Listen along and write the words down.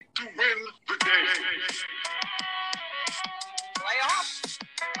to win the game. Playoffs?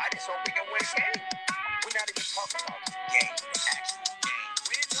 I just hope we can win a game. We're not even talking about the game, the actual game.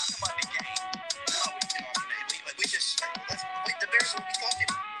 We ain't talking about the game. No, we just the Bears will be talking.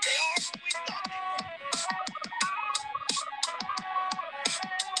 They are who we thought they were.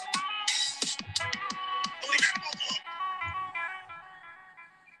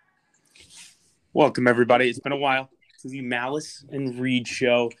 Welcome, everybody. It's been a while. To the Malice and Reed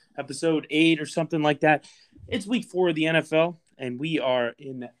show, episode 8 or something like that. It's week 4 of the NFL, and we are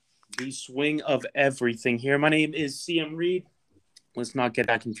in the swing of everything here. My name is CM Reed. Let's not get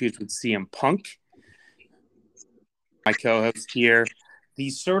that confused with CM Punk. My co-host here,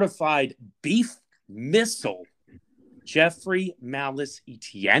 the certified beef missile, Jeffrey Malice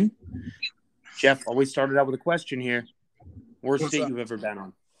Etienne. Jeff, always started out with a question here. Worst state you've ever been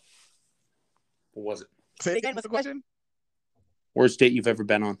on? What was it? Say it again, what's the question? Worst date you've ever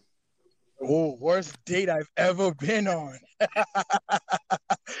been on? Oh, worst date I've ever been on. Yeah.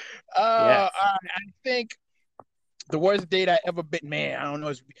 I think the worst date I ever been, man, I don't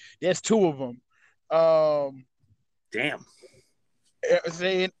know. There's 2 of them. Damn.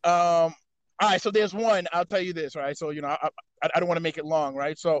 All right, so there's one. I'll tell you this, right? So, I don't want to make it long,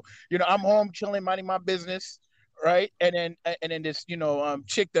 right? So, I'm home chilling, minding my business, right? And then this,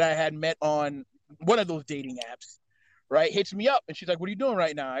 chick that I had met on one of those dating apps, right, hits me up and she's like, "What are you doing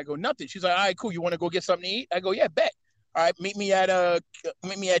right now?" I go, "Nothing." She's like, "All right, cool. You want to go get something to eat?" I go, "Yeah, bet." All right, meet me at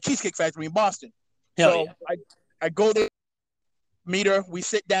Cheesecake Factory in Boston. Hell so yeah. I go there, meet her. We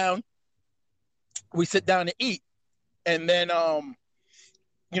sit down to eat, and then the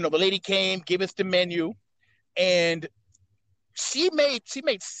lady came, gave us the menu, and she made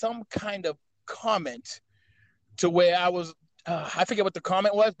some kind of comment to where I was, I forget what the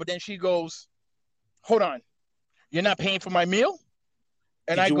comment was, but then she goes, "Hold on. You're not paying for my meal?"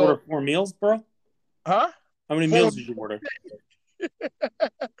 And did you order 4 meals, bro? Huh? How many 4 meals did you order?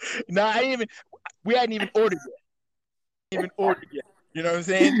 No, we hadn't even ordered yet. You know what I'm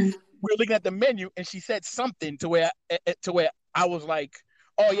saying? We were looking at the menu and she said something to where I was like,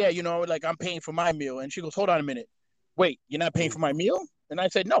 "Oh yeah, like I'm paying for my meal." And she goes, "Hold on a minute. Wait, you're not paying for my meal?" And I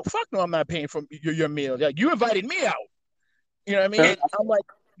said, "No, fuck no, I'm not paying for your meal. Like, you invited me out." You know what I mean? I'm like,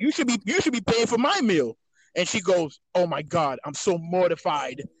 you should be paying for my meal. And she goes, "Oh my God, I'm so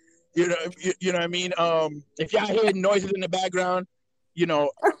mortified." You know what I mean? If y'all hear noises in the background, if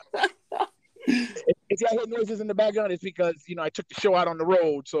y'all hear noises in the background, it's because I took the show out on the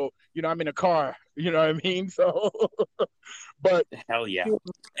road, so I'm in a car. You know what I mean? So, but hell yeah.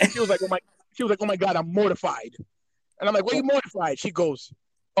 She was like, "Oh my God, I'm mortified." And I'm like, "What are you mortified?" She goes,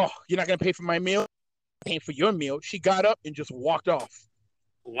 "Oh, you're not gonna pay for my meal? I'm paying for your meal." She got up and just walked off.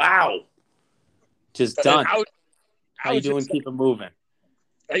 Wow. Just done. How you doing? Just, keep it moving.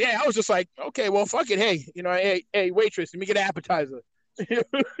 Yeah, I was just like, okay, well, fuck it. Hey, hey, waitress, let me get an appetizer.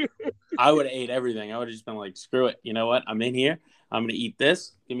 I would have ate everything. I would have just been like, screw it. You know what? I'm in here. I'm going to eat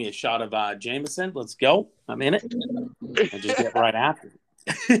this. Give me a shot of Jameson. Let's go. I'm in it. And just get right after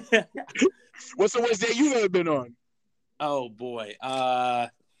it. What's the worst day you've ever been on? Oh, boy.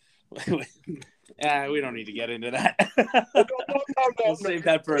 We don't need to get into that. We'll save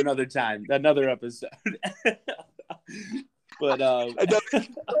that for another time, another episode. But oh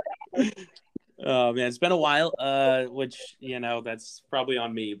man, it's been a while. Which that's probably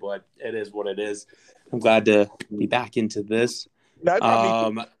on me, but it is what it is. I'm glad to be back into this. No,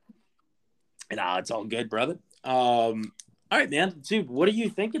 it's all good, brother. All right, man. Dude, what are you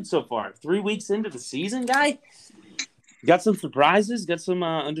thinking so far? 3 weeks into the season, guy. Got some surprises. Got some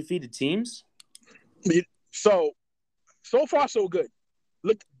undefeated teams. So far so good.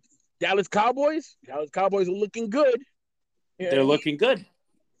 Look, Dallas Cowboys are looking good. They're looking good.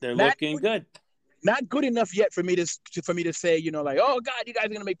 They're looking good. Not good enough yet for me to say, like, oh God, you guys are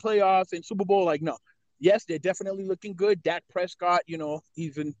gonna make playoffs and Super Bowl. Like, no. Yes, they're definitely looking good. Dak Prescott,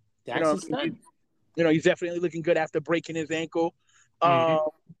 he's in. He's definitely looking good after breaking his ankle.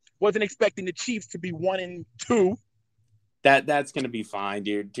 Wasn't expecting the Chiefs to be 1-2. That's gonna be fine,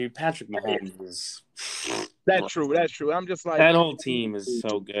 dude. Dude, Patrick Mahomes is. That's true. I'm just like, that whole team is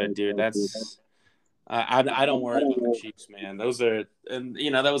so good, dude. That's. I don't worry about the Chiefs, man. That was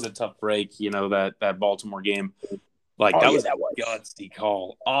a tough break. That Baltimore game, like that was a gutsy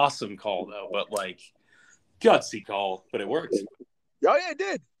call, awesome call though, but like gutsy call, but it worked. Oh yeah, it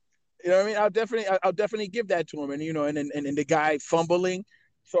did. You know what I mean? I'll definitely give that to him, and and the guy fumbling.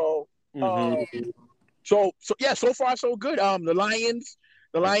 So. So far so good. The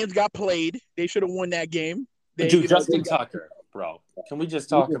Lions got played. They should have won that game. Dude, Justin Tucker, bro. Can we just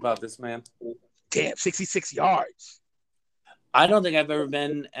talk about this man? Damn, 66 yards. I don't think I've ever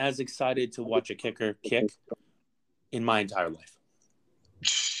been as excited to watch a kicker kick in my entire life.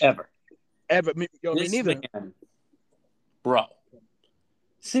 Ever. Me neither. Man, bro.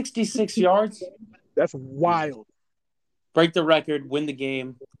 66 yards. That's wild. Break the record, win the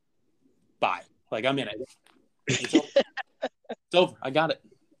game. Bye. Like, I'm in it. It's over. It's over. I got it.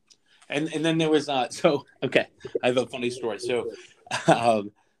 And then there was okay. I have a funny story. So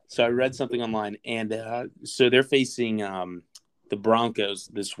I read something online, and so they're facing the Broncos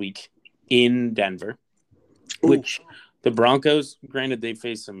this week in Denver, which the Broncos, granted, they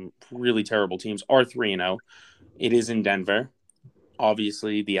face some really terrible teams, are 3-0. It is in Denver.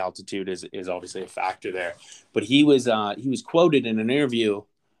 Obviously, the altitude is obviously a factor there. But he was quoted in an interview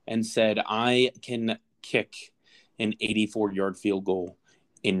and said, "I can kick an 84-yard field goal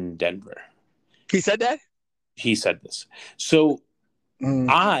in Denver." He said that? He said this. So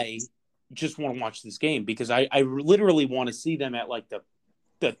I just want to watch this game because I literally want to see them at like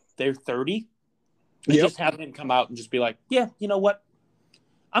they're 30 and just have them come out and just be like, yeah, you know what?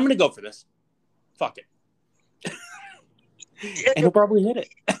 I'm going to go for this. Fuck it. And he'll probably hit it.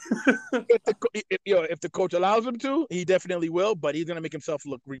 If the coach allows him to, he definitely will, but he's going to make himself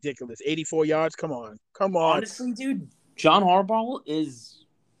look ridiculous. 84 yards? Come on. Honestly, dude, John Harbaugh is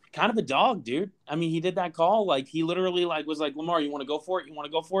kind of a dog, dude. I mean, he did that call. Like, he literally was like, Lamar, you want to go for it? You want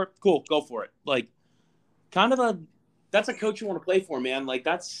to go for it? Cool, go for it. Like, that's a coach you want to play for, man. Like,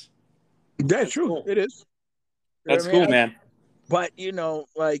 that's true. Cool. It is. That's cool, man. But,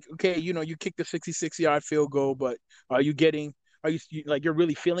 okay, you kick the 66-yard field goal, but you're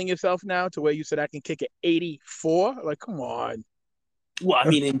really feeling yourself now to where you said I can kick at 84? Like, come on. Well, I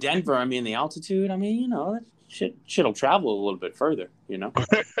mean, in Denver, the altitude, that shit'll travel a little bit further,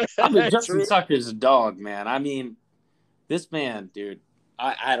 Justin Tucker's a dog, man. This man, dude,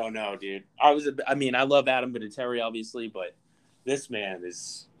 I don't know, dude. I love Adam Vinatieri, obviously, but this man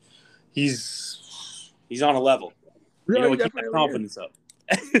he's on a level. Really, keep that confidence up.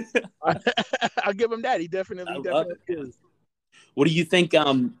 I'll give him that. He definitely is. What do you think?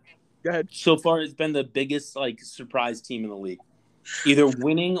 Go ahead. So far, has been the biggest surprise team in the league, either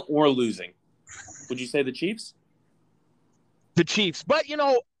winning or losing. Would you say the Chiefs? The Chiefs, but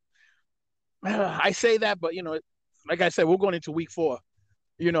I say that, but like I said, we're going into week 4.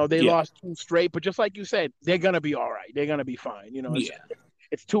 They lost 2 straight, but just like you said, they're gonna be all right. They're gonna be fine.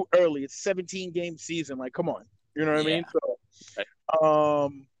 It's too early. It's 17-game season. Like, come on. You know what I mean?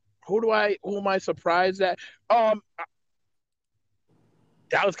 So, who am I surprised at?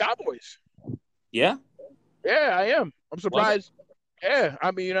 Dallas Cowboys. Yeah. Yeah, I am. I'm surprised. Yeah,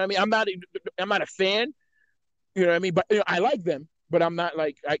 I'm not a fan. You know what I mean? But I like them, but I'm not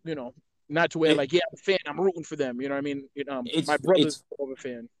not to where I'm a fan. I'm rooting for them. You know what I mean? My brother's a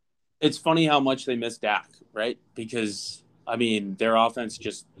fan. It's funny how much they miss Dak, right? Because their offense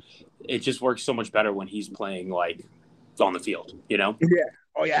just works so much better when he's playing on the field. Yeah.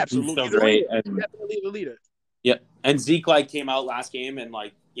 Oh yeah, absolutely. He's so great. Definitely the leader. Yeah, and Zeke came out last game and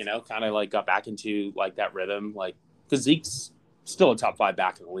kind of got back into that rhythm, because Zeke's still a top 5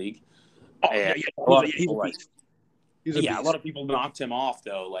 back in the league. Oh yeah. A lot of people knocked him off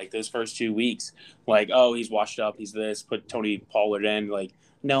though, those first 2 weeks. He's washed up, he's this. Put Tony Pollard in.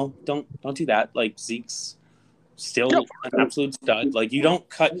 No, don't do that. Zeke's still an absolute stud. You don't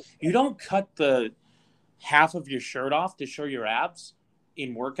cut the half of your shirt off to show your abs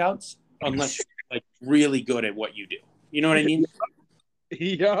in workouts unless you're really good at what you do. You know what I mean?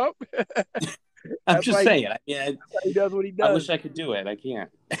 Yup. I'm just saying. He does what he does. I wish I could do it. I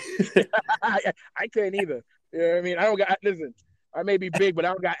can't. I can't either. You know what I mean? I don't got. Listen, I may be big, but I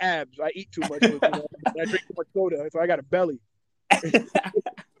don't got abs. I eat too much. I drink too much soda, so I got a belly.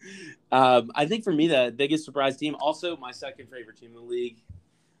 I think for me, the biggest surprise team, also my second favorite team in the league,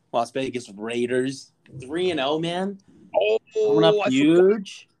 Las Vegas Raiders, 3-0, man. Oh, coming up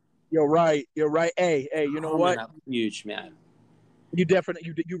huge. You're right. Hey, you know what? Huge, man. You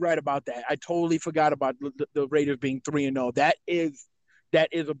definitely you're right about that. I totally forgot about the Raiders being 3-0. That is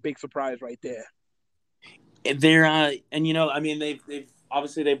a big surprise right there. They're they've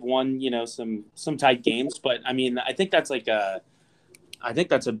obviously they've won some tight games, but I think that's a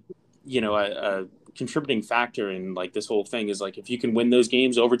contributing factor in this whole thing is if you can win those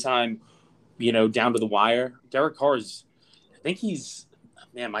games overtime, down to the wire. Derek Carr's, I think he's,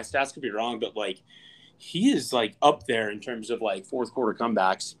 man, my stats could be wrong, but he is up there in terms of fourth quarter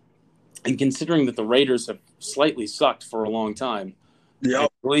comebacks, and considering that the Raiders have slightly sucked for a long time. Yeah,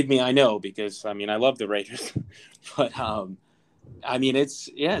 believe me, I know, because I love the Raiders, but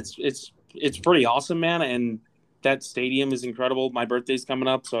it's pretty awesome, man. And that stadium is incredible. My birthday's coming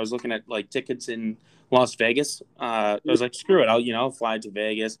up, so I was looking at like tickets in Las Vegas. I was like, screw it, I'll fly to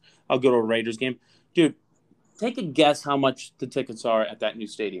Vegas. I'll go to a Raiders game, dude. Take a guess how much the tickets are at that new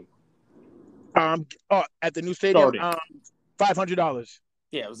stadium. At the new stadium, Starting. $500.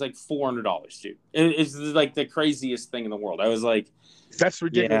 Yeah, it was like $400, dude. It's like the craziest thing in the world. I was like, that's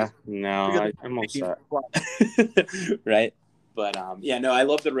ridiculous. Yeah, no, I'm all set. Right? But, no, I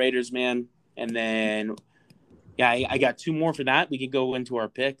love the Raiders, man. And then, I got two more for that. We can go into our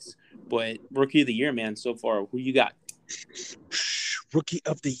picks. But Rookie of the Year, man, so far, who you got? Rookie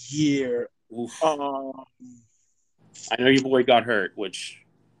of the Year. Oof. I know your boy got hurt,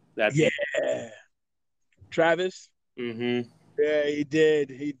 Travis? Mm-hmm. Yeah, he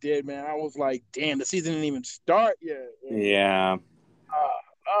did. He did, man. I was like, damn, the season didn't even start yet. Yeah.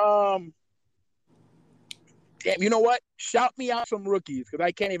 Damn, you know what? Shout me out some rookies, because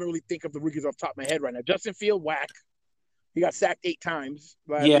I can't even really think of the rookies off the top of my head right now. Justin Field, whack. He got sacked 8 times.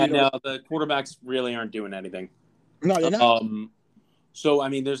 But, the quarterbacks really aren't doing anything. No, they're not. So, I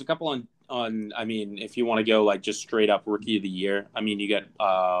mean, there's a couple on if you want to go like just straight up Rookie of the Year, I mean, you got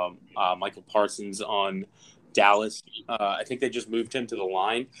Michael Parsons on Dallas. I think they just moved him to the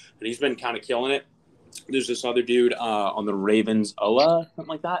line, and he's been kind of killing it. There's this other dude on the Ravens, Ola, something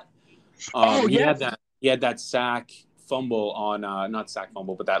like that. He had that sack fumble on not sack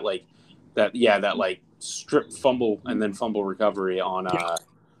fumble, but that strip fumble and then fumble recovery on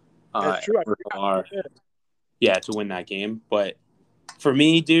That's true. to win that game. But for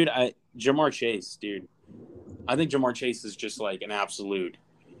me, dude, Jamar Chase, dude. I think Jamar Chase is just like an absolute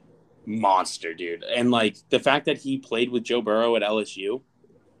monster, dude. And like the fact that he played with Joe Burrow at LSU,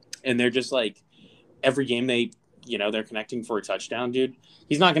 and they're just like every game they're connecting for a touchdown, dude.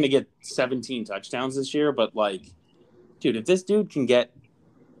 He's not going to get 17 touchdowns this year, but like, dude, if this dude can get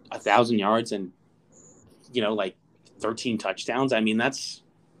 1,000 yards and 13 touchdowns, I mean, that's,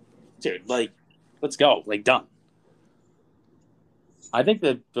 dude, like, let's go, like, done. I think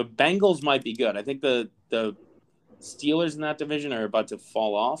the Bengals might be good. I think the Steelers in that division are about to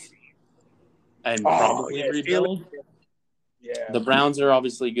fall off and probably rebuild. Yeah. The Browns are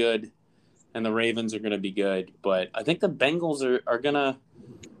obviously good, and the Ravens are going to be good. But I think the Bengals are going to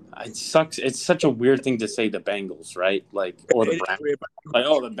 – it sucks. It's such a weird thing to say the Bengals, right? Like, or the Browns. Like,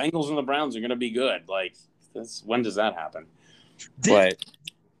 oh, the Bengals and the Browns are going to be good. Like, when does that happen?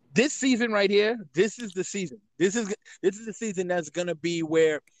 This season right here, this is the season. This is the season that's going to be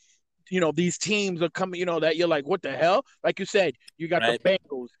where – these teams are coming, that you're like, what the hell? Like you said, you got the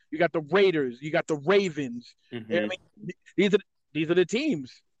Bengals, you got the Raiders, you got the Ravens. Mm-hmm. You know what I mean? These are the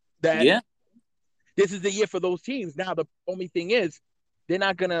teams that this is the year for those teams. Now, the only thing is they're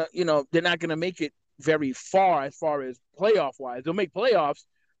not going to make it very far as playoff wise. They'll make playoffs,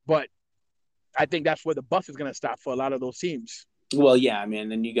 but I think that's where the bus is going to stop for a lot of those teams. Well, yeah, I mean,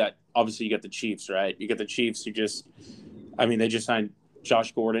 and you got the Chiefs, right? You got the Chiefs who they just signed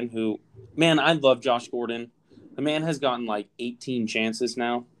Josh Gordon, who, man, I love Josh Gordon. The man has gotten like 18 chances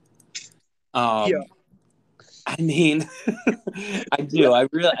now. I mean, I do.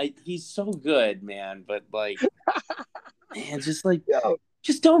 He's so good, man. But like, man, just like,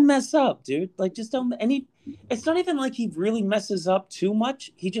 just don't mess up, dude. Like, just don't. And it's not even like he really messes up too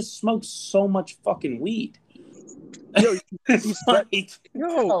much. He just smokes so much fucking weed. He's right?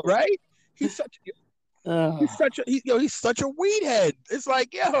 He's such a weed head. It's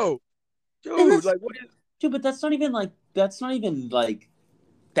like, dude, like what is dude, but that's not even like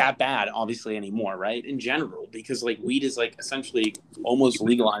that bad, obviously, anymore, right? In general, because like weed is like essentially almost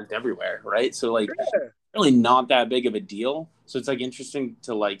legalized everywhere, right? So like really not that big of a deal. So it's like interesting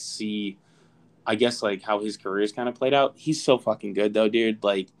to like see, I guess, like how his career is kind of played out. He's so fucking good though, dude.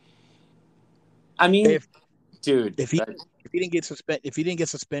 Like, I mean, if he didn't get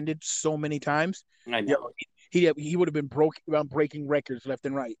suspended so many times, I know. He would have been breaking records left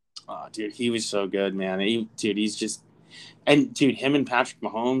and right. Oh, dude, he was so good, man. He's just, and dude, him and Patrick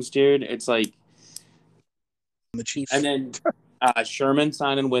Mahomes, dude, it's like the Chiefs. And then Sherman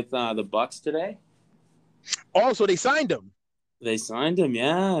signing with the Bucks today. Oh, so they signed him. They signed him,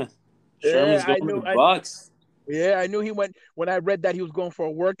 yeah. Sherman's going to the Bucks. Yeah, I knew he went. When I read that he was going for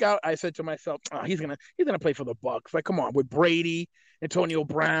a workout, I said to myself, "Oh, he's gonna play for the Bucks." Like, come on, with Brady, Antonio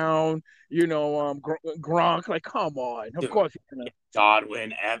Brown, Gronk. Like, come on. Of course he's gonna.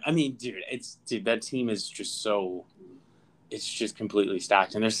 Godwin. I mean, dude, that team is just so. It's just completely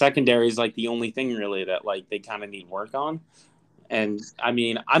stacked, and their secondary is like the only thing really that like they kind of need work on. And I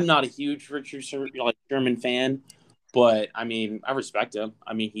mean, I'm not a huge Richard Sherman fan, but I mean, I respect him.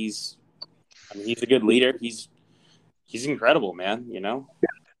 I mean, he's a good leader. He's incredible, man.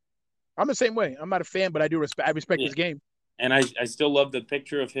 I'm the same way. I'm not a fan, but I respect his game. And I still love the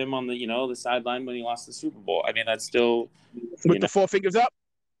picture of him on the the sideline when he lost the Super Bowl. I mean, that's still with the 4 fingers up.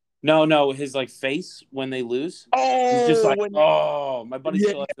 No, his like face when they lose. Oh, he's just like, oh, my buddy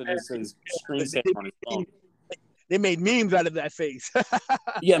still has it as his screensaver on his phone. They made memes out of that face.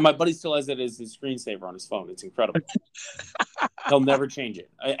 Yeah, my buddy still has it as his screensaver on his phone. It's incredible. He'll never change it.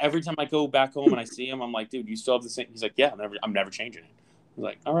 Every time I go back home and I see him, I'm like, dude, you still have the same. He's like, yeah, I'm never changing it. I'm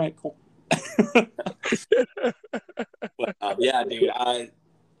like, all right, cool. But, yeah, dude. I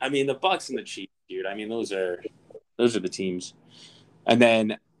mean, the Bucks and the Chiefs, dude. I mean, those are the teams. And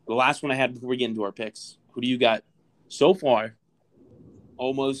then the last one I had before we get into our picks. Who do you got so far?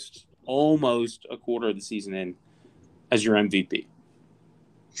 Almost a quarter of the season in as your MVP.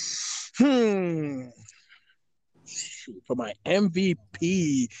 For my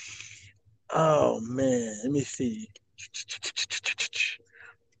MVP, oh man, let me see.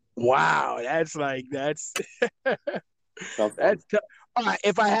 Wow, that's that's tough. All right.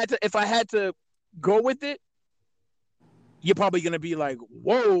 If I had to go with it, you're probably gonna be like,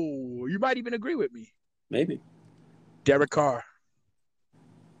 whoa. You might even agree with me. Maybe. Derek Carr.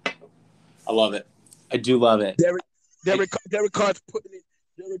 I love it. I do love it. Derek Carr's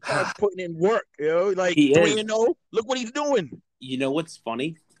putting in work. Like 3-0. Look what he's doing. You know what's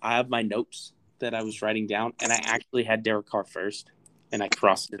funny? I have my notes that I was writing down, and I actually had Derek Carr first, and I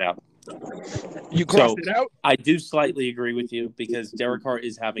crossed it out. You crossed it out? I do slightly agree with you because Derek Carr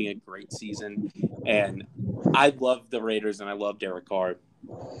is having a great season, and I love the Raiders, and I love Derek Carr.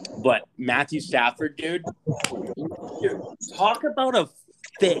 But Matthew Stafford, dude, talk about a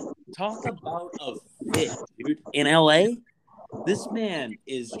fit. Talk about a fit, dude. In LA, this man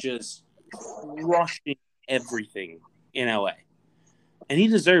is just crushing everything in LA. And he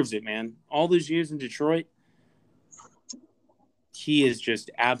deserves it, man. All those years in Detroit, he is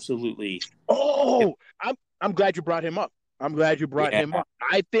just absolutely. Oh, I'm glad you brought him up. Him up.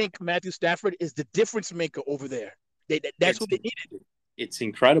 I think Matthew Stafford is the difference maker over there. That's what they needed. It's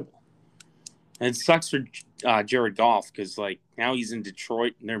incredible. And it sucks for Jared Goff because, now he's in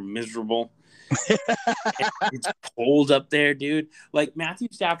Detroit and they're miserable. It's cold up there, dude. Matthew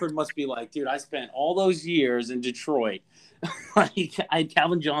Stafford must be like, dude, I spent all those years in Detroit. I had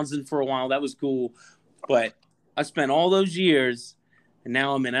Calvin Johnson for a while. That was cool. But I spent all those years, and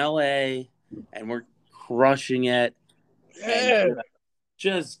now I'm in LA, and we're crushing it. Yeah. And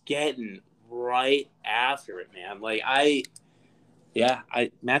just getting right after it, man.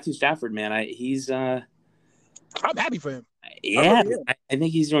 Matthew Stafford, man, he's I'm happy for him. Yeah, I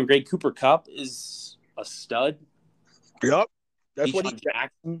think he's doing great. Cooper Kupp is a stud. Yep. That's Deshaun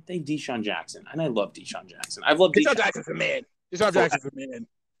Jackson. They Deshaun Jackson. And I love Deshaun Jackson. I've loved Deshaun Jackson's a man. Jackson's a man.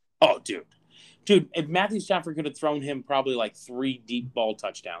 Oh, dude, if Matthew Stafford could have thrown him probably 3 deep ball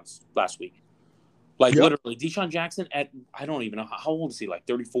touchdowns last week. Literally, Deshaun Jackson I don't even know how old is he?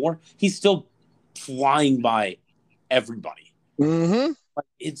 34? He's still flying by everybody. Mm-hmm.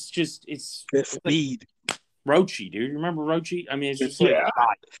 It's speed. ROTY, dude. You remember ROTY? I mean, it's just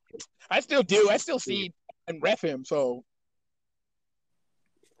I still do. I still see and ref him. So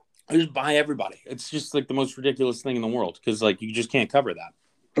I just buy everybody. It's just the most ridiculous thing in the world because you just can't cover that.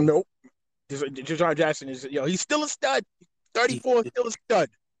 Nope. Deshaun Jackson is he's still a stud. 34, still a stud.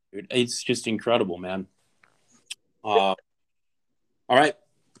 Dude, it's just incredible, man. All right,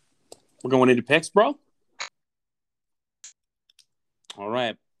 we're going into picks, bro. All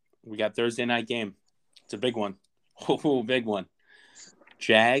right, we got Thursday night game. It's a big one. Oh, big one.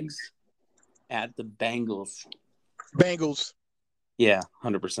 Jags at the Bengals. Bengals. Yeah,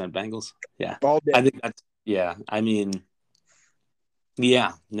 100% Bengals. Yeah. All day. I think that's, yeah, I mean,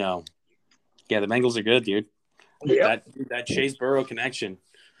 yeah, no. Yeah, the Bengals are good, dude. Yep. That Chase Burrow connection.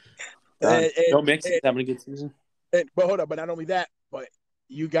 Joe Mixon's having a good season. But hold up, but not only that, but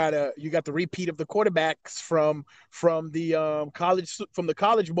you got the repeat of the quarterbacks from the college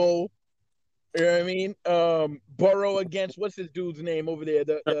bowl. You know what I mean? Burrow against what's this dude's name over there?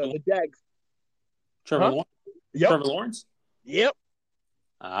 The Jags. Trevor Lawrence. Yep. Trevor Lawrence. Yep.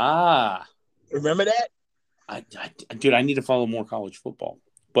 Remember that? Dude, I need to follow more college football.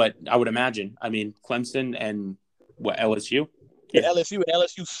 But I would imagine. I mean, Clemson and LSU. Yeah,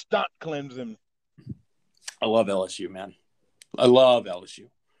 LSU stopped Clemson. I love LSU, man. I love LSU.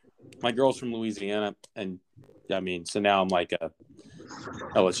 My girl's from Louisiana, and I mean, so now I'm like a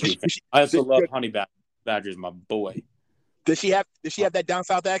LSU fan. I also love Honey Badger's my boy. Does she have that down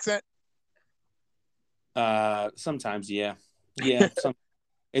south accent? Sometimes, yeah.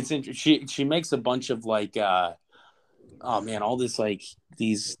 It's interesting. She makes a bunch of all this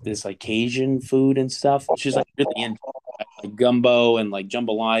this Cajun food and stuff. She's really into like gumbo and like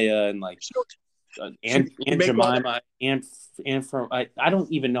jambalaya and like and Jemima and from I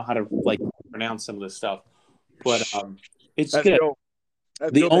don't even know how to like pronounce some of this stuff, but it's That's good. dope.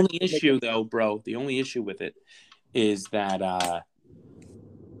 That's The dope. only issue though, bro, the only issue with it is that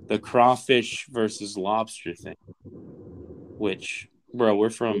the crawfish versus lobster thing, which, bro, we're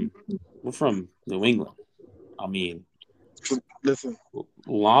from New England. I mean, Listen,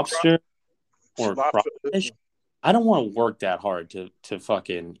 lobster or lobster, crawfish. listen. I don't want to work that hard to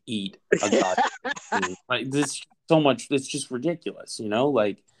fucking eat a goddamn like this so much. It's just ridiculous, you know.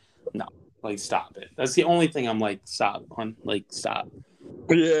 Like, no, like stop it. That's the only thing I'm like stop on. Like stop.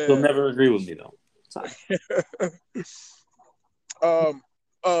 Yeah. You'll never agree with me though. Stop.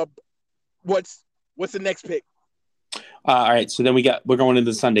 What's the next pick? All right, so then we're going into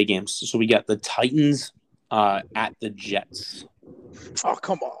the Sunday games. So we got the Titans at the Jets. Oh,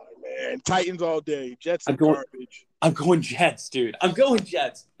 come on, man. Titans all day. Jets are garbage. I'm going Jets, dude. I'm going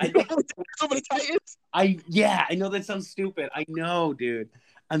Jets. Over the Titans? I know that sounds stupid. I know, dude.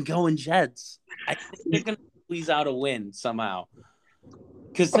 I'm going Jets. I think they're going to squeeze out a win somehow.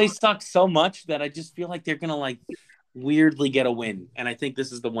 Because they suck so much that I just feel like they're going to, like, weirdly get a win. And I think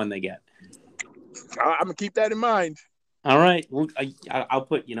this is the one they get. I'm going to keep that in mind. All right. I'll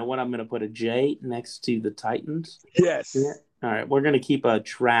put, you know what? I'm going to put a J next to the Titans. Yes. Yeah. All right. We're going to keep a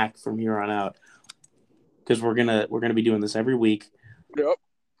track from here on out. Because we're gonna be doing this every week. Yep.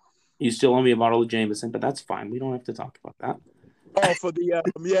 You still owe me a bottle of Jameson, but that's fine. We don't have to talk about that. Oh, for the yeah,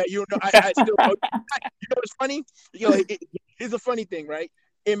 you know, I still. You know what's funny? Here's a funny thing, right?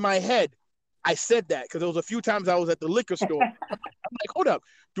 In my head, I said that because there was a few times I was at the liquor store. I'm like, hold up,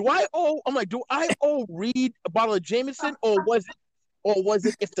 do I owe Reed a bottle of Jameson, or was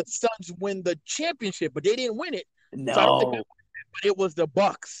it if the Suns win the championship, but they didn't win it? No, so I don't think it was the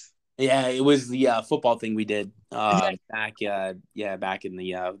Bucks. Yeah, it was the football thing we did back in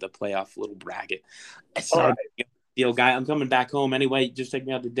the playoff little bracket. So, deal, guy, I'm coming back home anyway. Just take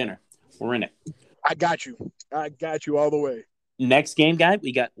me out to dinner. We're in it. I got you all the way. Next game, guy,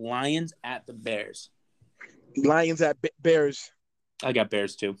 we got Lions at the Bears. Lions at Bears. I got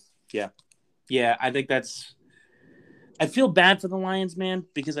Bears too. Yeah. I think that's. I feel bad for the Lions, man,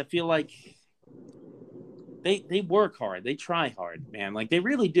 because I feel like. They work hard. They try hard, man. Like they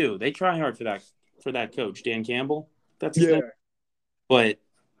really do. They try hard for that coach, Dan Campbell. That's his name. But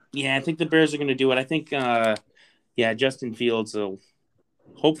yeah, I think the Bears are going to do it. I think Justin Fields will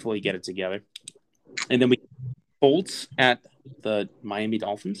hopefully get it together. And then we Colts at the Miami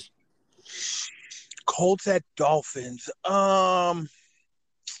Dolphins. Colts at Dolphins. That's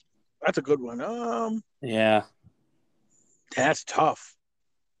a good one. Yeah. That's tough.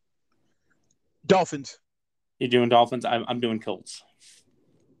 Dolphins. You're doing Dolphins? I'm doing Colts.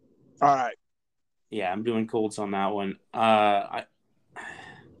 All right. Yeah, I'm doing Colts on that one. I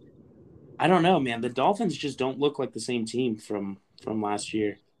don't know, man. The Dolphins just don't look like the same team from last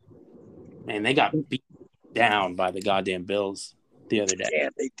year. Man, they got beat down by the goddamn Bills the other day. Yeah,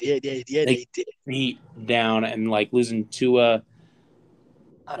 they did. They did. Beat down and like losing to I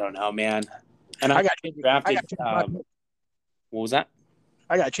don't know, man. And I got drafted. What was that?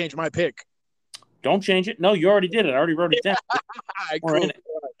 I got to change my pick. Don't change it. No, you already did it. I already wrote it down. Cool.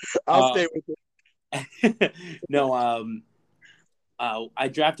 I'll stay with it. No, I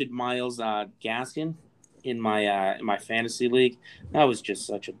drafted Myles Gaskin in my fantasy league. That was just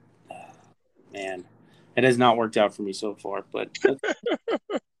such a man. It has not worked out for me so far, but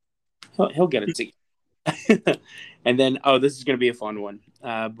he'll get it together. And then, this is going to be a fun one.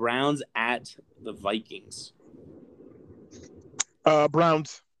 Browns at the Vikings.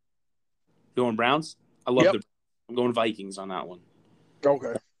 Browns. Going Browns? I love I'm going Vikings on that one.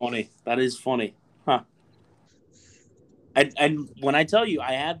 Okay. Funny. That is funny. Huh. And when I tell you,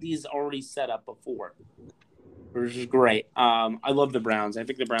 I had these already set up before, which is great. I love the Browns. I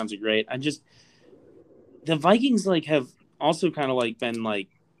think the Browns are great. The Vikings like have also kind of like been like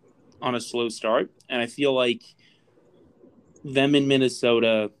on a slow start, and I feel like them in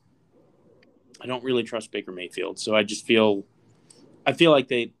Minnesota, I don't really trust Baker Mayfield, so I feel like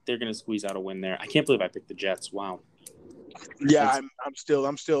they're going to squeeze out a win there. I can't believe I picked the Jets. Wow. Yeah, I'm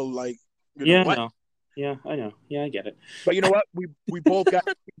still like. I know. Yeah, I know. Yeah, I get it. But you know what? We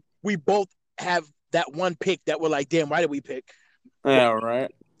both have that one pick that we're like, damn, why did we pick? Yeah,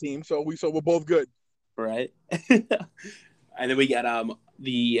 right. Team. So we're both good. Right. And then we got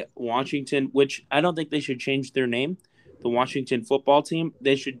the Washington, which I don't think they should change their name. The Washington football team.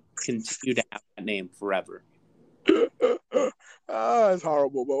 They should continue to have that name forever. It's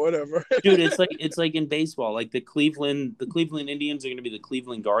horrible, but whatever. Dude, it's like in baseball. Like the Cleveland Indians are going to be the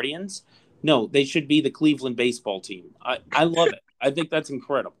Cleveland Guardians, No, they should be the Cleveland baseball team. I love it. I think that's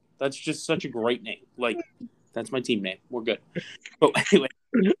incredible. That's just such a great name. Like, that's my team name. We're good. But anyway,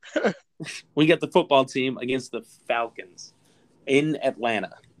 we got the football team against the Falcons in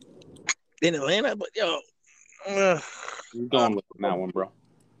Atlanta. In Atlanta, but yo, I'm going with that one, bro.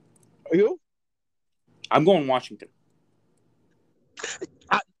 Are you? I'm going Washington.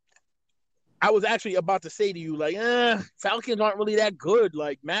 I was actually about to say to you, like, Falcons aren't really that good.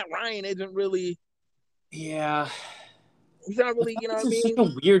 Like, Matt Ryan isn't really. Yeah. He's not really, you know what I This is mean? such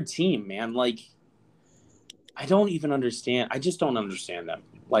a weird team, man. Like, I don't even understand. I just don't understand them.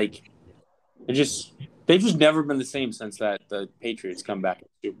 Like, they've just never been the same since the Patriots come back.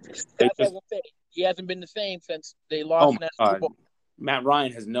 That's what I was gonna say. He hasn't been the same since they lost in that Super Bowl. Matt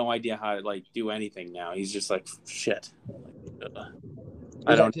Ryan has no idea how to like do anything now. He's just like shit.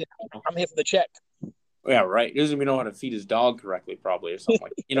 I don't. I'm here for the check. Yeah, right. He doesn't even know how to feed his dog correctly, probably, or something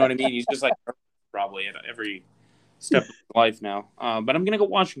like that. You know what I mean? He's just like probably at every step of his life now. But I'm gonna go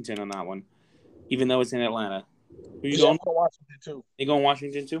Washington on that one, even though it's in Atlanta. Who you going? I'm going Washington too. You going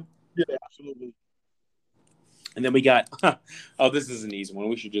Washington too? Yeah, absolutely. And then we got, this is an easy one.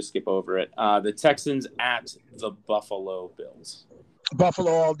 We should just skip over it. The Texans at the Buffalo Bills.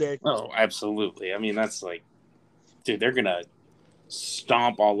 Buffalo all day. Oh, absolutely. I mean, that's like, dude, they're going to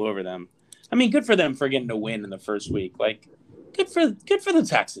stomp all over them. I mean, good for them for getting a win in the first week. Like, good for the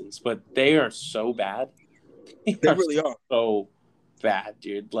Texans, but they are so bad. They really are. So bad,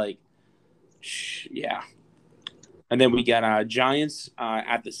 dude. Like, yeah. And then we got Giants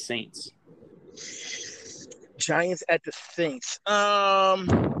at the Saints. Giants at the Saints.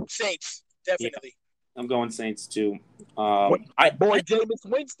 Saints, definitely. Yeah, I'm going Saints too. Jameis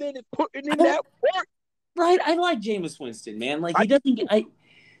Winston is putting in that work. Right, I like Jameis Winston, man. Like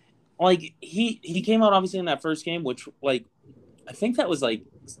he came out obviously in that first game, which like I think that was like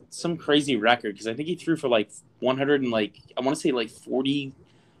some crazy record because I think he threw for like 100 and like I want to say like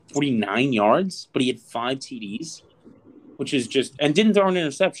 49 yards, but he had 5 TDs, which is just and didn't throw an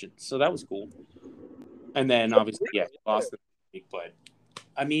interception, so that was cool. And then obviously, yeah, lost the week, but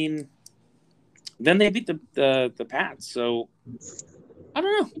I mean, then they beat the Pats. So I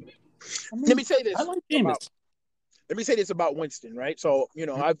don't know. I mean, let me say this. I like Jameis. Let me say this about Winston, right? So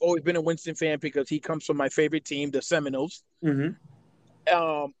I've always been a Winston fan because he comes from my favorite team, the Seminoles.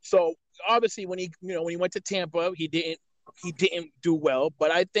 Mm-hmm. So obviously, when he went to Tampa, he didn't do well.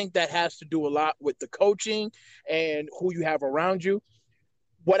 But I think that has to do a lot with the coaching and who you have around you.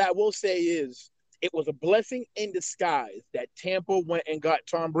 What I will say is, it was a blessing in disguise that Tampa went and got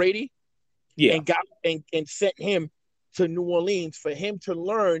Tom Brady, and got and sent him to New Orleans for him to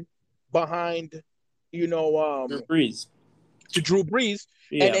learn behind, Drew Brees.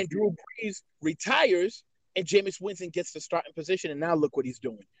 Yeah. And then Drew Brees retires, and Jameis Winston gets the starting position, and now look what he's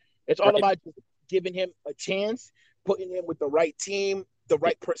doing. It's all about giving him a chance, putting him with the right team, the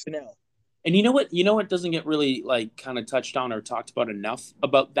right personnel. And you know what doesn't get really like kind of touched on or talked about enough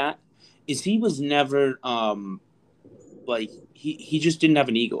about that is he was never like he just didn't have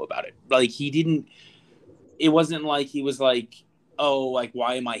an ego about it. Like it wasn't like he was like, oh, like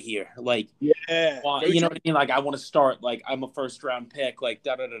why am I here? Like why, you know what I mean? Like I want to start, like I'm a first round pick, like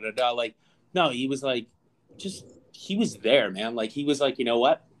da da da da da. Like no, he was like he was there, man. Like he was like, you know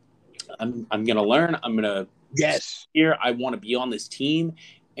what? I'm gonna learn. I'm gonna here. I want to be on this team.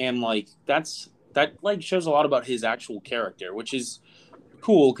 And like that like shows a lot about his actual character, which is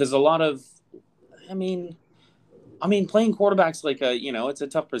cool because a lot of, I mean, playing quarterback's like it's a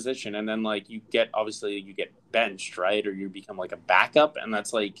tough position, and then like you get benched, right, or you become like a backup, and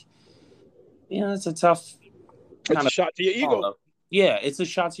that's like, it's a tough kind of shot to your ego. Yeah, it's a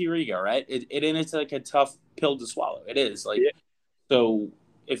shot to your ego, right? And it's like a tough pill to swallow. It is like so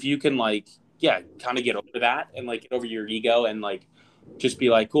if you can like kind of get over that and like get over your ego and like. Just be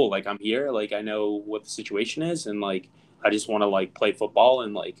like, cool, like I'm here, like I know what the situation is, and like I just want to like play football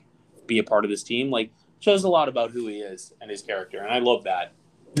and like be a part of this team. Like shows a lot about who he is and his character, and I love that.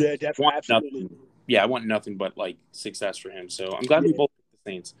 Yeah, definitely, absolutely. I want nothing but like success for him. So I'm glad we both picked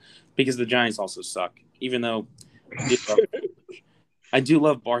the Saints because the Giants also suck. Even though I do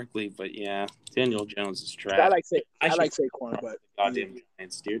love Barkley, but yeah, Daniel Jones is trash. I like Saquon, but goddamn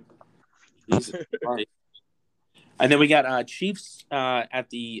Giants, dude. Jesus Christ. And then we got Chiefs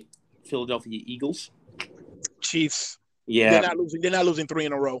at the Philadelphia Eagles. Chiefs. Yeah. They're not losing 3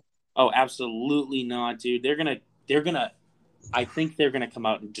 in a row. Oh, absolutely not, dude. They're gonna I think they're gonna come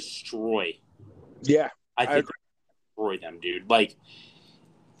out and destroy. Yeah. I think destroy them, dude. Like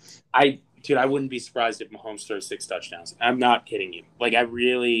I wouldn't be surprised if Mahomes throws 6 touchdowns. I'm not kidding you. Like a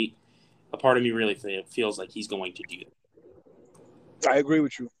part of me really feels like he's going to do that. I agree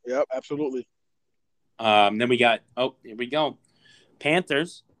with you. Yep, absolutely. Then we got here we go,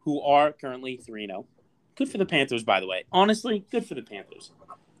 Panthers, who are currently 3-0. Good for the Panthers, by the way. Honestly, good for the Panthers.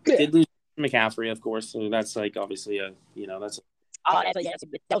 Yeah. Did lose McCaffrey, of course, so that's like obviously that's that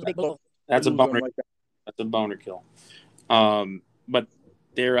was a big blow. that's a boner. Like that. That's a boner kill. But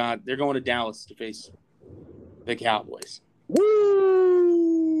they're going to Dallas to face the Cowboys.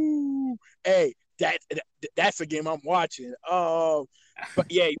 Woo! Hey, that's a game I'm watching.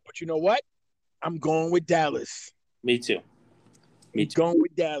 But you know what? I'm going with Dallas. Me too. Going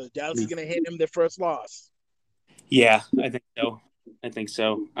with Dallas. Dallas is going to hand them their first loss. Yeah, I think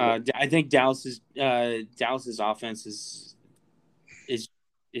so. I think Dallas's offense is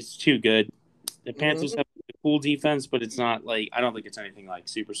too good. The Panthers have a cool defense, but it's not like I don't think it's anything like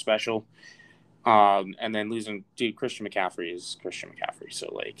super special. And then losing, Christian McCaffrey is Christian McCaffrey. So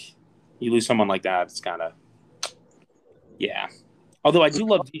like, you lose someone like that, it's kind of yeah. Although I do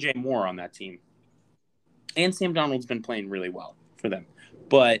love DJ Moore on that team, and Sam Darnold's been playing really well for them.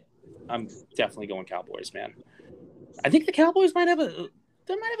 But I'm definitely going Cowboys, man. I think the Cowboys might have a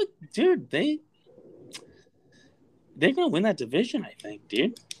dude. They're gonna win that division. I think,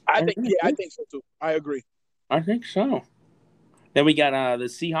 dude. I think so too. I agree. I think so. Then we got the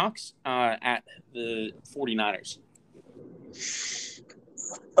Seahawks at the 49ers.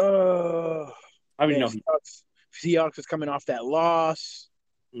 I don't know. Seahawks is coming off that loss.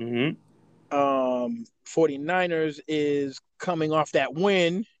 49ers is coming off that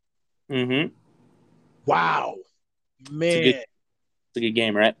win. Wow. Man. It's a good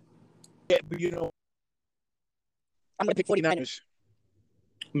game, right? Yeah, but I'm going to pick 49ers.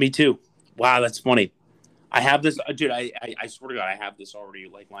 Me too. Wow, that's funny. I have this, dude, I swear to God, I have this already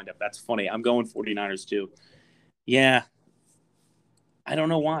lined up. That's funny. I'm going 49ers too. Yeah. I don't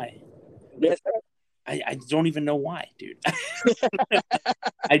know why. Yes, I don't even know why, dude.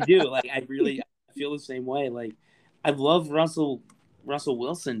 I do. Like, I feel the same way. Like, I love Russell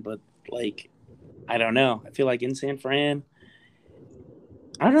Wilson, but, like, I don't know. I feel like in San Fran,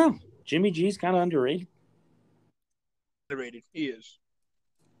 I don't know. Jimmy G's kind of underrated. Underrated. He is.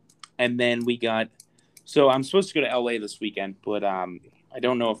 And then we got – so I'm supposed to go to LA this weekend, but I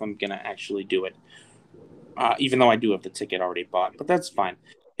don't know if I'm going to actually do it, even though I do have the ticket already bought. But that's fine.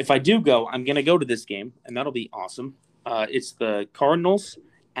 If I do go, I'm going to go to this game, and that'll be awesome. It's the Cardinals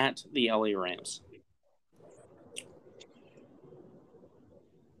at the LA Rams.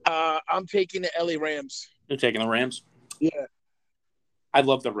 I'm taking the LA Rams. You're taking the Rams? Yeah. I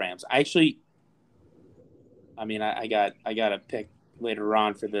love the Rams. I got a pick later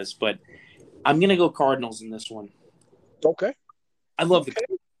on for this, but I'm going to go Cardinals in this one. Okay. I love the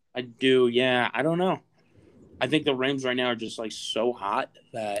I do, yeah. I don't know. I think the Rams right now are just like so hot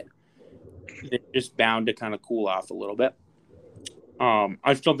that they're just bound to kind of cool off a little bit.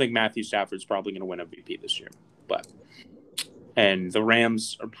 I still think Matthew Stafford's probably going to win MVP this year, and the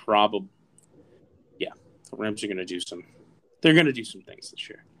Rams are the Rams are going to do some. They're going to do some things this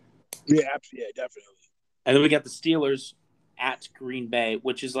year. Yeah, absolutely, yeah, definitely. And then we got the Steelers at Green Bay,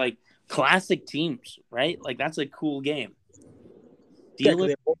 which is like classic teams, right? Like that's a cool game.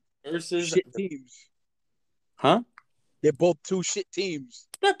 Steelers versus shit teams. Huh? They're both two shit teams.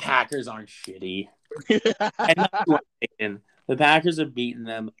 The Packers aren't shitty. And the Packers are beating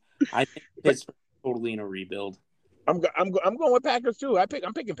them. I think Pittsburgh's totally in a rebuild. I'm going with Packers too. I'm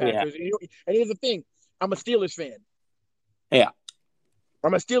picking Packers. Yeah. And here's the thing: I'm a Steelers fan. Yeah,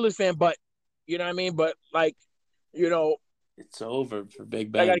 I'm a Steelers fan, but you know what I mean. But like, it's over for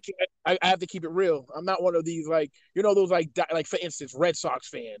Big Ben. I have to keep it real. I'm not one of these like those like for instance Red Sox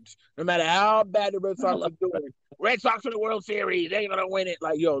fans. No matter how bad the Red Sox are doing, Red Sox in the World Series, they're gonna win it.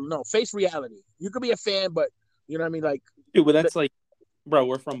 Like no, face reality. You could be a fan, but you know what I mean. Like, dude, but that's like, bro,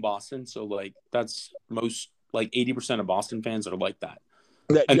 we're from Boston, so like that's most like 80% of Boston fans are like that.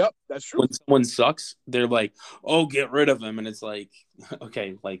 Yep, that's true. When someone sucks, they're like, "Oh, get rid of him," and it's like,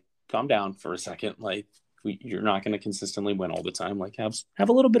 okay, like calm down for a second, like. You're not going to consistently win all the time. Like have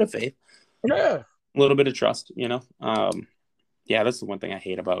a little bit of faith, a little bit of trust. Yeah, that's the one thing I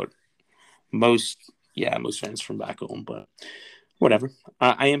hate about most fans from back home. But whatever.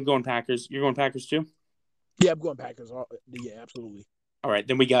 I am going Packers. You're going Packers too? Yeah, I'm going Packers. Yeah, absolutely. All right,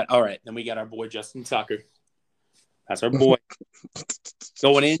 then we got our boy Justin Tucker. That's our boy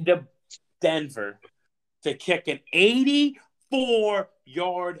going into Denver to kick an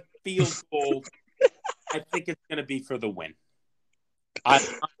 84-yard field goal. I think it's going to be for the win. I'm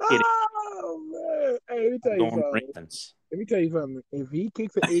kidding. Oh, man. Hey, let me tell you something. If he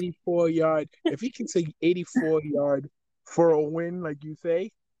kicks an 84-yard for a win, like you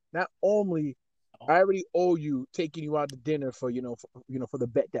say, not only I already owe you taking you out to dinner for for the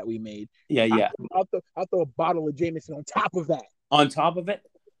bet that we made. Yeah. I'll throw a bottle of Jameson on top of that. On top of it?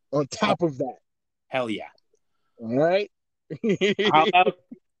 On top of that. Hell yeah. All right. How about,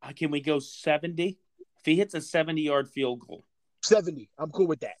 can we go 70? If he hits a 70-yard field goal. 70. I'm cool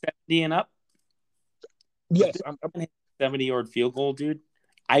with that. 70 and up? Yes. 70-yard field goal, dude.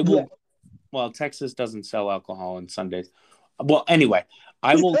 I will. Yeah. Well, Texas doesn't sell alcohol on Sundays. Well, anyway,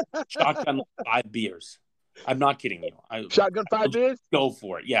 I will shotgun 5 beers. I'm not kidding you. Shotgun 5 beers? Go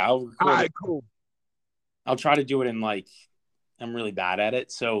for it. Yeah, I'll record All right, it. cool. I'll try to do it in I'm really bad at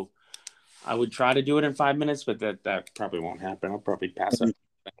it, so I would try to do it in 5 minutes, but that probably won't happen. I'll probably pass up.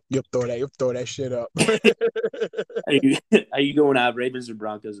 You'll throw that shit up. Are you going out Ravens or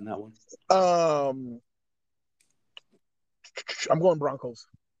Broncos in that one? I'm going Broncos.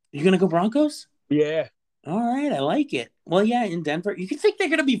 You're gonna go Broncos? Yeah. All right, I like it. Well, yeah, in Denver, you can think they're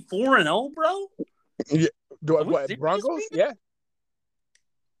gonna be 4-0, bro. Yeah. What Broncos? Yeah.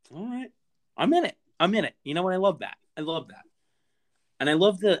 All right, I'm in it. You know what? I love that. And I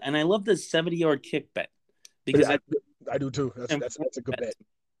love the 70-yard kick bet because I do too. That's a good bet.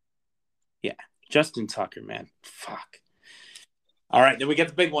 Yeah, Justin Tucker, man. Fuck. All right, then we get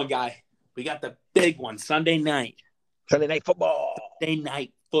the big one, guy. We got the big one Sunday night. Sunday night football.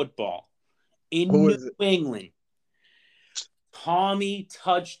 In New England. Tommy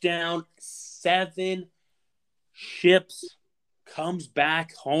touchdown, 7 ships, comes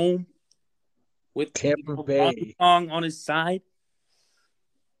back home with Tampa Bay on his side.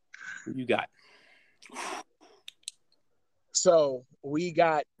 Who you got? So we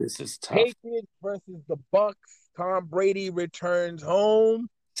got this is tough. Patriots versus the Bucks. Tom Brady returns home.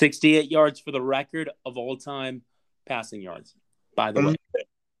 68 yards for the record of all time passing yards, by the way.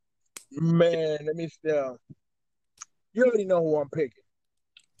 Man, let me still. You already know who I'm picking.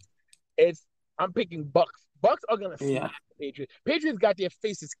 I'm picking Bucks. Bucks are gonna smash the Patriots. Patriots got their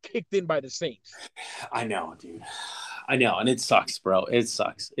faces kicked in by the Saints. I know, dude. I know, and it sucks, bro. It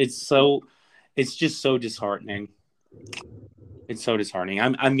sucks. It's just so disheartening. It's so disheartening.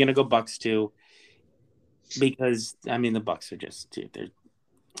 I'm gonna go Bucks too, because the Bucks are just, dude.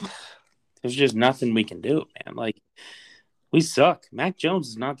 There's just nothing we can do, man. We suck. Mac Jones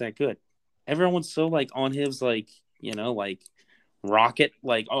is not that good. Everyone's so on his rocket,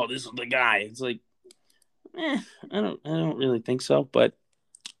 oh, this is the guy. It's I don't really think so, but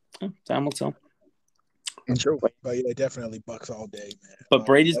time will tell. True, but yeah, definitely Bucks all day, man. But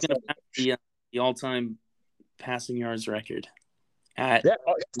Brady's gonna pass the all-time passing yards record at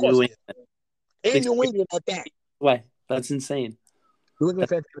New England. And New England at that. Why? That's insane. New England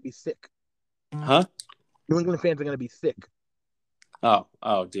fans are gonna be sick. Huh? New England fans are gonna be sick. Oh,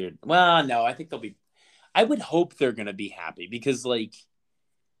 dude. Well, no, I think they'll be. I would hope they're gonna be happy because,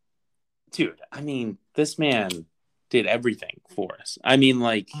 dude, this man did everything for us.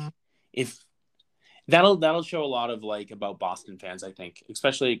 If that'll show a lot of about Boston fans, I think,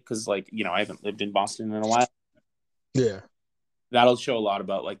 especially because I haven't lived in Boston in a while. Yeah, that'll show a lot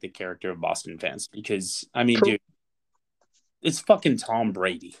about the character of Boston fans because dude, it's fucking Tom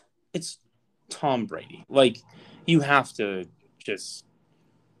Brady. It's Tom Brady. You have to just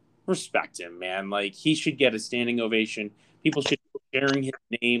respect him, man. He should get a standing ovation. People should be sharing his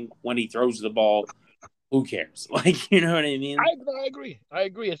name when he throws the ball. Who cares? You know what I mean? I agree.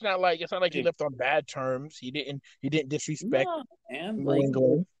 It's not like he left on bad terms. He didn't disrespect. No,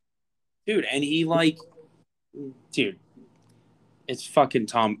 man. Dude, and he dude, it's fucking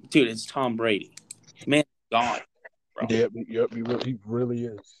Tom. Dude, it's Tom Brady. Man, God. Bro. Yeah, he really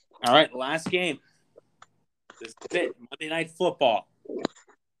is. All right, last game. This is it. Monday Night Football.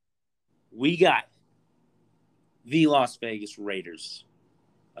 We got the Las Vegas Raiders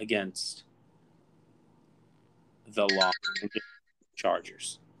against the Los Angeles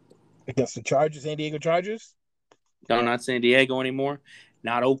Chargers. Against the Chargers, San Diego Chargers? No, not San Diego anymore.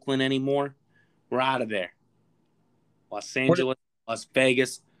 Not Oakland anymore. We're out of there. Los Angeles, Las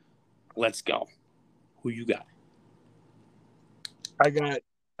Vegas. Let's go. Who you got? I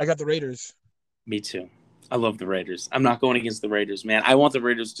got the Raiders. Me too. I love the Raiders. I'm not going against the Raiders, man. I want the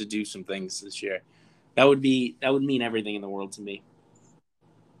Raiders to do some things this year. That would mean everything in the world to me.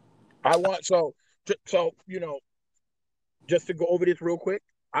 Just to go over this real quick,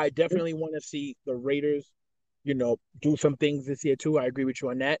 I definitely want to see the Raiders, do some things this year too. I agree with you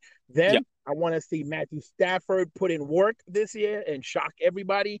on that. Then I want to see Matthew Stafford put in work this year and shock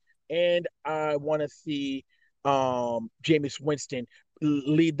everybody. And I want to see Jameis Winston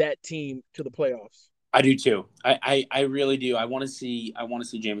lead that team to the playoffs. I do too. I really do. I want to see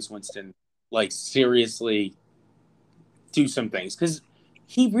Jameis Winston seriously do some things because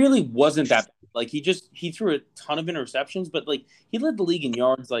he really wasn't that bad Like he threw a ton of interceptions, but like he led the league in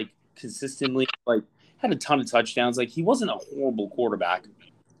yards like consistently. Like had a ton of touchdowns. Like he wasn't a horrible quarterback.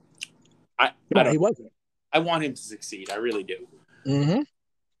 He wasn't. I want him to succeed. I really do. Mm-hmm.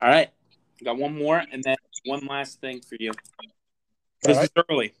 All right, got one more, and then one last thing for you. This is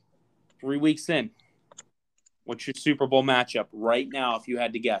early, 3 weeks in. What's your Super Bowl matchup right now? If you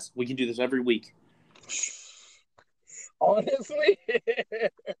had to guess, we can do this every week. Honestly,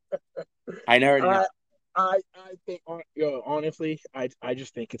 I already know. I think, honestly, I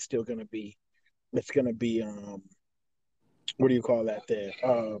just think it's still gonna be. It's gonna be what do you call that? There,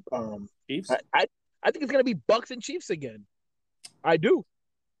 Chiefs. I think it's gonna be Bucks and Chiefs again. I do.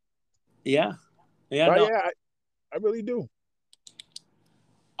 Yeah. Yeah, I really do.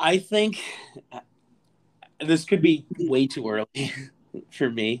 I think this could be way too early for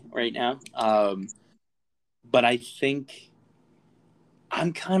me right now. But I think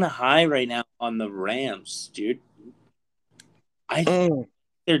I'm kind of high right now on the Rams, dude. I think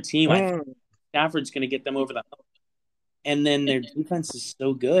their team, I think Stafford's going to get them over the hump. And then their defense is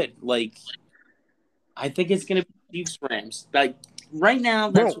so good. Like, I think it's going to be Chiefs-Rams. Like, right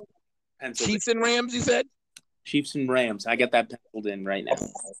now, that's Chiefs and Rams, you said? Chiefs and Rams. I got that penciled in right now.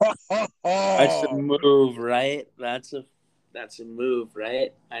 That's a move, right? That's a move,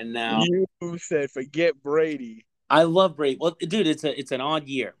 right? And now you said forget Brady. I love Brady. Well, dude, it's an odd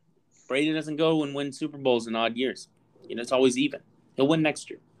year. Brady doesn't go and win Super Bowls in odd years. You know, it's always even. He'll win next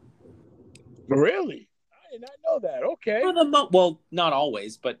year. Really? I did not know that. Okay. Well, not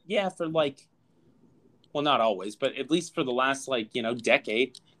always, but yeah, not always, but at least for the last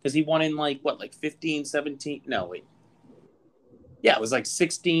decade, because he won in 15, 17. No, wait. Yeah, it was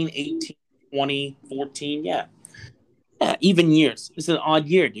 16, 18, 20, 14. Yeah, even years. It's an odd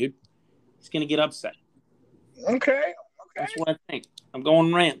year, dude. He's gonna get upset. Okay. That's what I think. I'm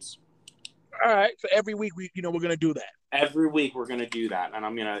going Rams. All right. So every week we're gonna do that. Every week we're gonna do that, and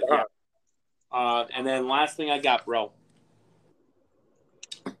I'm gonna and then last thing I got, bro.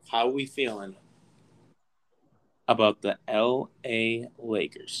 How are we feeling about the LA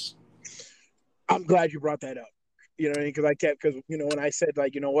Lakers? I'm glad you brought that up. You know, because when I said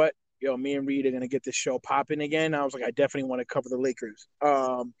when me and Reed are gonna get this show popping again, I was like, I definitely want to cover the Lakers.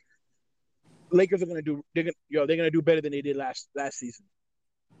 Lakers are gonna do they're gonna do better than they did last season.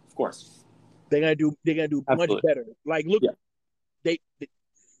 Of course, they're gonna do Absolutely. much better. Like, look,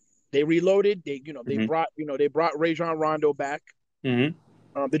 they reloaded. They they brought Rajon Rondo back.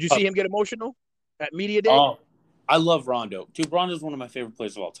 Mm-hmm. Did you see him get emotional at media day? Oh, I love Rondo, dude. Rondo's one of my favorite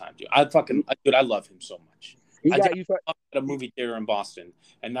players of all time, dude. I love him so much. I did at a movie theater in Boston,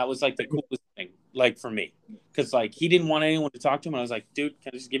 and that was the coolest thing, for me, because he didn't want anyone to talk to him. And I was like, dude,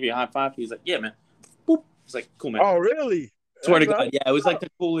 can I just give you a high five? He was like, yeah, man. Boop. I was like, cool, man. Oh, really? Swear to God, yeah, it was the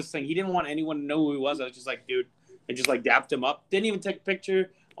coolest thing. He didn't want anyone to know who he was. I was just like, dude, and just dapped him up. Didn't even take a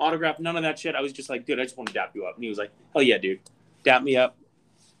picture, autograph, none of that shit. I was just like, dude, I just want to dap you up. And he was like, hell yeah, dude, dap me up.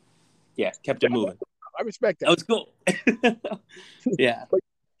 Yeah, kept it moving. I respect that. That was cool. Yeah. But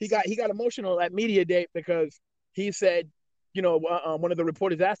he got emotional at media day because he said, one of the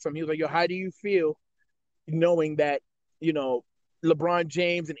reporters asked him, he was like, yo, how do you feel knowing that, LeBron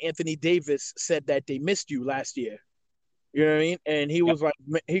James and Anthony Davis said that they missed you last year? You know what I mean? And he was like,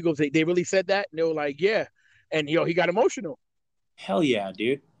 he goes, they really said that? And they were like, yeah. And, he got emotional. Hell yeah,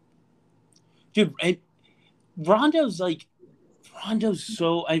 dude. Dude, Rondo's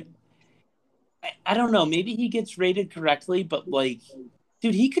so, I don't know. Maybe he gets rated correctly, but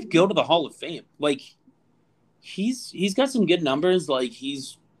dude, he could go to the Hall of Fame. He's got some good numbers.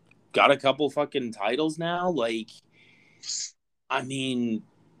 He's got a couple fucking titles now. I mean,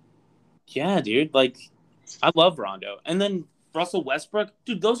 yeah, dude. I love Rondo. And then Russell Westbrook,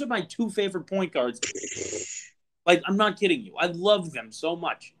 dude. Those are my two favorite point guards. I'm not kidding you. I love them so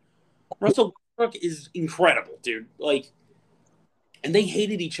much. Russell Westbrook is incredible, dude. And they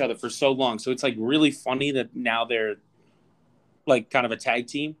hated each other for so long. So it's really funny that now they're kind of a tag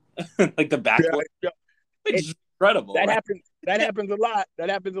team, the backcourt. Yeah. It's incredible. That happens. That happens a lot. That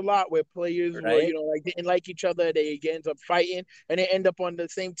happens a lot where players didn't like each other. They end up fighting and they end up on the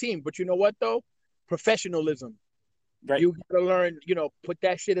same team. But you know what though? Professionalism. Right. You gotta learn. Put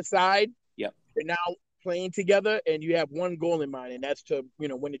that shit aside. Yep. You're now playing together, and you have one goal in mind, and that's to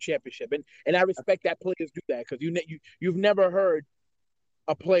win the championship. And I respect that players do that because you've never heard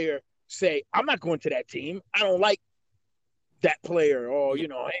a player say, I'm not going to that team. I don't like that player. Or, hey,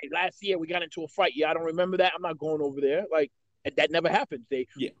 last year we got into a fight. Yeah, I don't remember that. I'm not going over there. And that never happens. They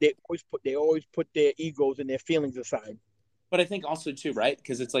always put their egos and their feelings aside. But I think also too, right?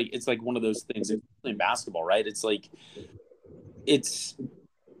 Because it's one of those things in basketball, right? It's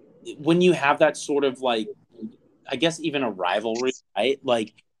when you have that sort of like, I guess even a rivalry, right?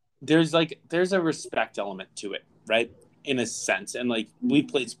 Like there's a respect element to it, right? In a sense. And like we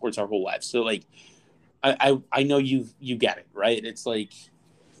played sports our whole lives. So like I know you get it, right? It's like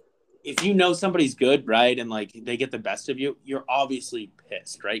if you know somebody's good, right, and like they get the best of you, you're obviously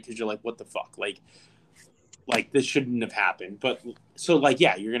pissed, right? Because you're like, what the fuck? Like this shouldn't have happened. But so like,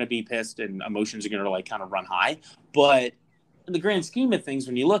 yeah, you're gonna be pissed and emotions are gonna like kind of run high. But in the grand scheme of things,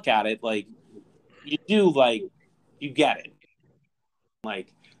 when you look at it, like you do like you get it.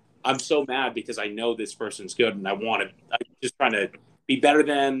 Like I'm so mad because I know this person's good and I'm just trying to be better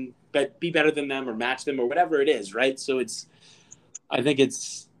than them or match them or whatever it is, right? So I think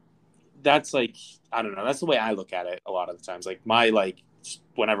that's like I don't know, that's the way I look at it a lot of the times. Like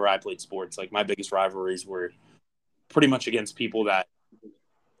whenever I played sports, like my biggest rivalries were pretty much against people that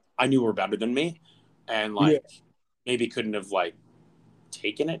I knew were better than me and like maybe couldn't have like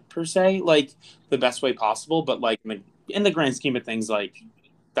taken it per se like the best way possible, but like in the grand scheme of things, like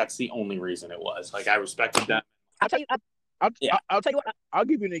that's the only reason it was. Like I respected them. I'll tell you. I'll tell you what. I'll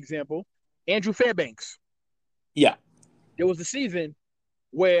give you an example. Andrew Fairbanks. Yeah. There was a season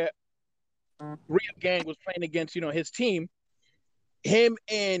where Rhea Gang was playing against his team. Him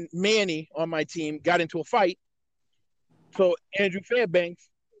and Manny on my team got into a fight. So Andrew Fairbanks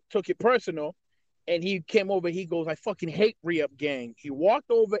took it personal, and he came over. He goes, "I fucking hate Re-Up Gang." He walked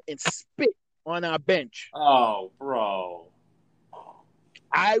over and spit on our bench. Oh, bro.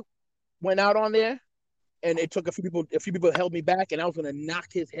 I went out on there, and it took a few people. A few people held me back, and I was gonna knock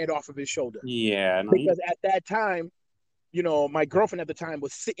his head off of his shoulder. Yeah, no, because at that time, my girlfriend at the time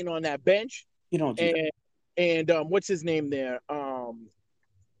was sitting on that bench. You don't do that. And what's his name there?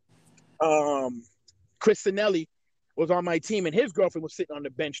 Chris Sinelli was on my team, and his girlfriend was sitting on the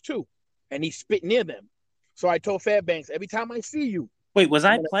bench too, and he spit near them. So I told Fairbanks, every time I see you. Wait, was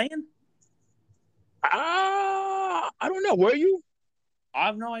I playing? I don't know. Were you? I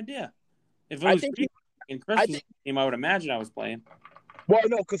have no idea. If it was in Chris's team, I would imagine I was playing. Well,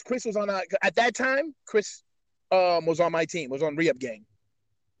 no, because Chris was on at that time. Chris was on my team. Was on Re-Up Gang.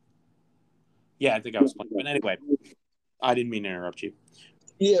 Yeah, I think I was playing. But anyway, I didn't mean to interrupt you.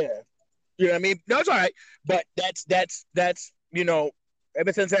 Yeah. You know what I mean? No, it's all right. But that's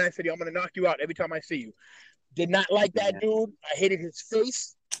ever since then I said, I'm gonna knock you out every time I see you. Did not like that dude. I hated his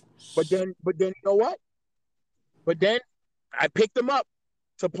face. But then you know what? But then I picked him up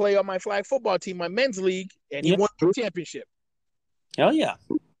to play on my flag football team, my men's league, and he won the championship. Hell yeah.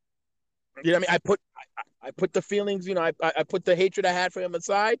 You know what I mean? I put the feelings, I put the hatred I had for him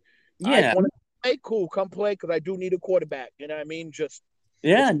aside. Yeah. I want to play, cool, come play, because I do need a quarterback. You know what I mean?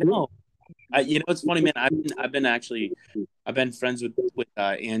 No. It's funny, man. I've been friends with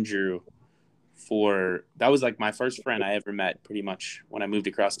Andrew that was like my first friend I ever met pretty much when I moved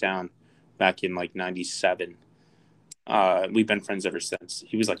across town back in like 97. We've been friends ever since.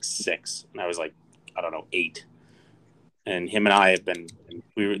 He was like 6 and I was like, I don't know, 8. And him and I have been,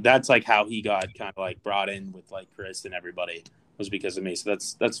 that's like how he got kind of like brought in with like Chris and everybody was because of me. So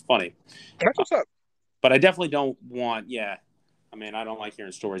that's funny. That's what's up. But I definitely don't want, I mean, I don't like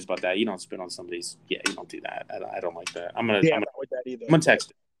hearing stories about that. You don't spit on somebody's, you don't do that. I don't like that. I'm gonna with that either. I'm gonna text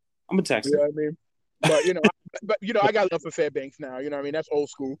it. I'm gonna text it. You know what I mean? But I got love for Fairbanks now. You know what I mean? That's old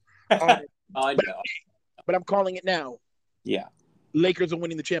school. I know. But I'm calling it now. Yeah. Lakers are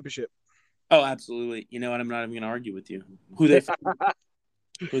winning the championship. Oh, absolutely. You know what? I'm not even going to argue with you. Who they? It's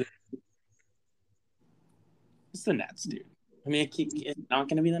the Nets, dude. I mean, it's not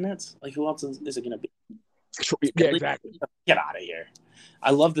going to be the Nets. Like, who else is it going to be? Yeah, exactly. Get out of here.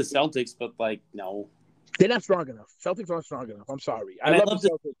 I love the Celtics, but like, no. They're not strong enough. Celtics aren't strong enough. I'm sorry. I love the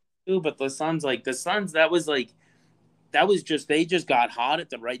Celtics too, but the Suns, they just got hot at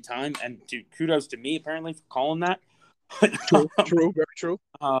the right time. And dude, kudos to me, apparently, for calling that. True, very true.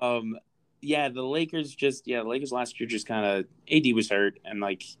 Yeah, the Lakers last year just kind of AD was hurt and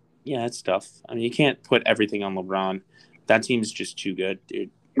like, yeah, it's tough. I mean, you can't put everything on LeBron. That team's just too good, dude.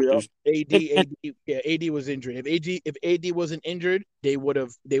 Yeah. AD was injured. If AD wasn't injured, they would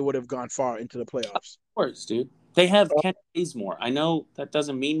have gone far into the playoffs. Of course, dude. They have Kent Bazemore. I know that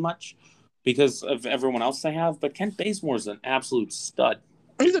doesn't mean much because of everyone else they have, but Kent Bazemore is an absolute stud.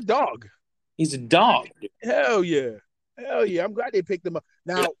 He's a dog. He's a dog. Dude. Hell yeah. I'm glad they picked him up.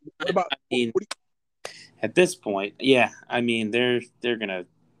 Now, what about? At this point, I mean, they're gonna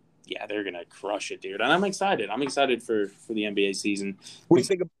crush it, dude. And I'm excited. I'm excited for the NBA season. What do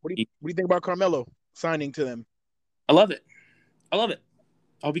you think about Carmelo signing to them? I love it. I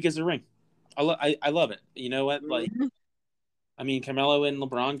hope he gets a ring. I love it. You know what? Like, I mean, Carmelo and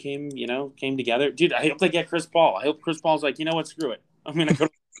LeBron came together. Dude, I hope they get Chris Paul. I hope Chris Paul's like, you know what? Screw it. I'm gonna go.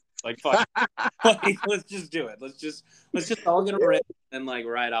 Like, fuck. Like, let's just do it. Let's just all get a ring and like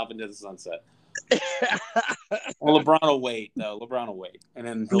ride off into the sunset. Well, LeBron will wait though. LeBron will wait, and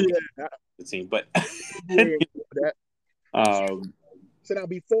then he'll get the team. But so now,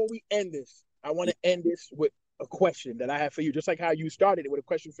 before we end this, I want to end this with a question that I have for you, just like how you started it with a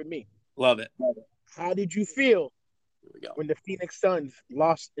question for me. Love it. How did you feel when the Phoenix Suns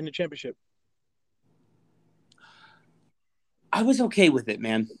lost in the championship? I was okay with it,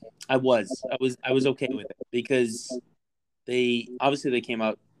 man. I was okay with it because they came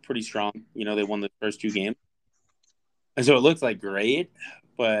out pretty strong. You know, they won the first 2 games, and so it looked like great.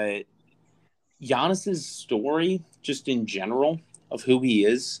 But Giannis's story, just in general, of who he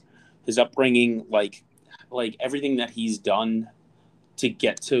is, his upbringing, like everything that he's done to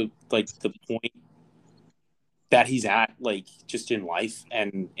get to like the point that he's at, like just in life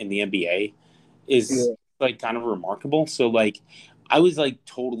and in the NBA, is like kind of remarkable. So like, I was like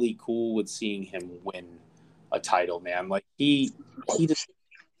totally cool with seeing him win a title, man. Like he just,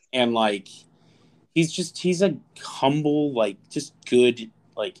 and like he's a humble, like just good,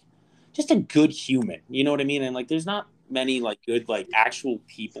 like just a good human. You know what I mean? And like, there's not many like good like actual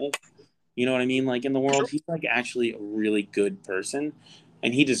people. You know what I mean? Like in the world, he's like actually a really good person,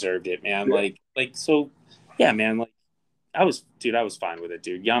 and he deserved it, man. Like so, yeah, man. Like I was fine with it,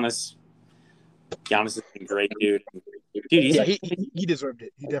 dude. Giannis has been great, dude. Dude, he deserved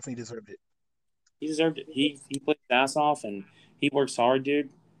it. He definitely deserved it. He deserved it. He played his ass off, and he works hard, dude.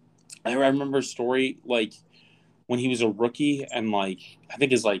 I remember a story like when he was a rookie, and like I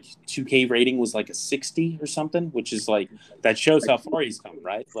think his like 2K rating was like a 60 or something, which is like that shows how far he's come,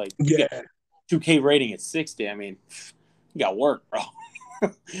 right? Like you get 2K rating at 60. I mean, you got work, bro.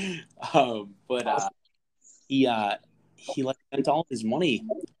 But he like spent all his money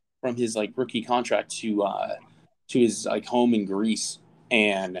from his like rookie contract to his like home in Greece,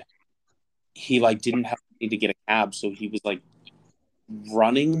 and he like didn't have money to get a cab, so he was like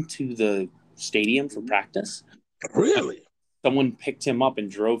running to the stadium for practice. Really? Someone picked him up and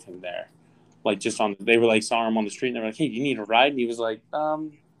drove him there. Like just on, they were like saw him on the street and they were like, "Hey, do you need a ride?" And he was like, "Yeah,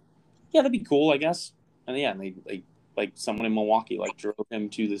 that'd be cool, I guess." And yeah, and they like someone in Milwaukee like drove him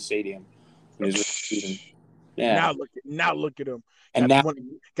to the stadium. And he was shooting. Yeah. Now look at him. And now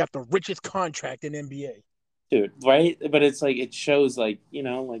got the richest contract in NBA. Dude, right? But it's like it shows like, you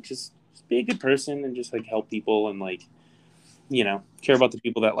know, like just be a good person and just like help people and like, you know, care about the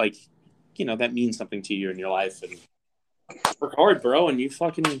people that like, you know, that means something to you in your life, and work hard, bro, and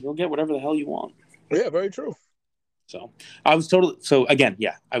you'll get whatever the hell you want. Yeah, very true. So I was totally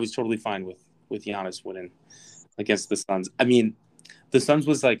fine with Giannis winning against the Suns. I mean, the Suns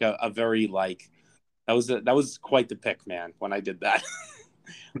was like a very like that was quite the pick, man, when I did that.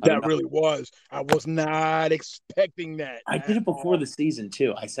 That really was. I was not expecting that. I did it before the season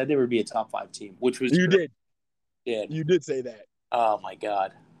too. I said they would be a top 5 team, which was you great. did. You did say that. Oh my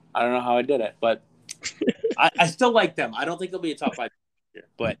god, I don't know how I did it, but I still like them. I don't think they'll be a top 5 here,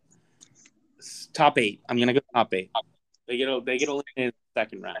 but top 8. I'm gonna go top 8. They get eliminated in the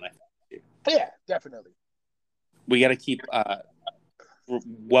second round, I think. Yeah, definitely. We got to keep.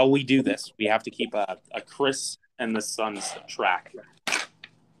 While we do this, we have to keep a Chris and the Suns track.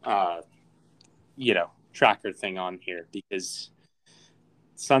 Tracker thing on here, because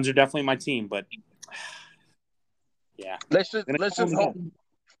Suns are definitely my team, but yeah. Let's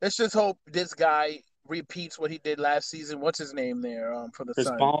just hope this guy repeats what he did last season. What's his name there for the Chris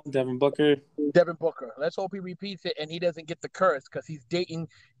Suns? Paul, Devin Booker. Let's hope he repeats it and he doesn't get the curse because he's dating,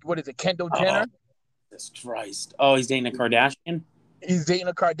 what is it, Kendall Jenner? Jesus Christ. Oh, he's dating a Kardashian? He's dating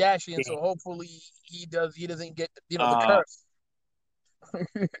a Kardashian, so hopefully he doesn't get the curse.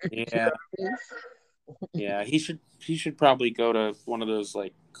 Yeah. Yeah, he should probably go to one of those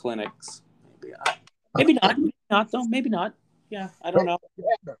like clinics. Maybe not though. Maybe not. Yeah, I don't know.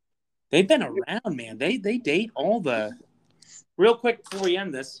 They've been around, man. They date all the. Real quick before we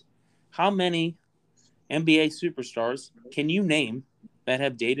end this, how many NBA superstars can you name that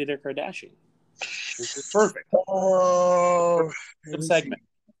have dated a Kardashian? This is perfect. Oh, segment.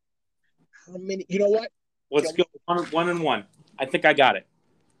 How many? You know what? Let's go one and one. I think I got it.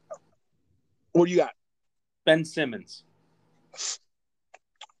 What do you got? Ben Simmons.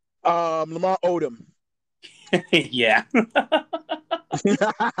 Lamar Odom. Yeah.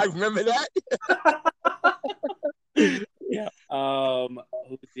 I remember that. Yeah.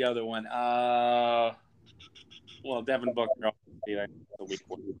 Who's the other one? Devin Booker.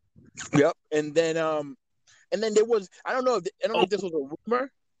 Yep. And then there was, I don't know if this was a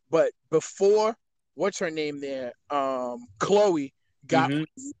rumor, but before, what's her name there? Chloe got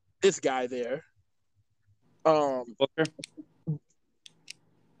this guy there. Booker.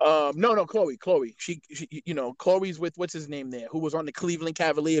 No, Chloe. She, Chloe's with what's his name there, who was on the Cleveland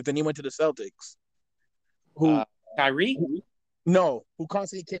Cavaliers, then he went to the Celtics. Who? Kyrie? No, who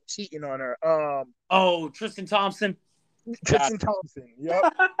constantly kept cheating on her. Oh, Tristan Thompson. Tristan Thompson.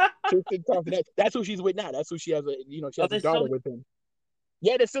 Yep. Tristan Thompson. That's who she's with now. That's who she has. She has a daughter with him.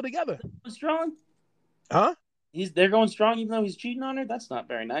 Yeah, they're still together. Strong? Huh? They're going strong even though he's cheating on her? That's not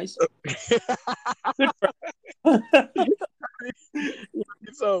very nice. Good for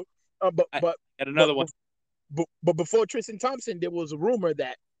So, but and another one. But before Tristan Thompson, there was a rumor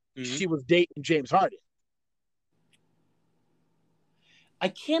that she was dating James Harden. I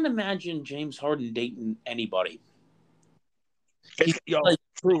can't imagine James Harden dating anybody.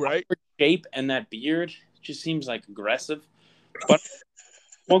 True, right? Shape and that beard just seems like aggressive. But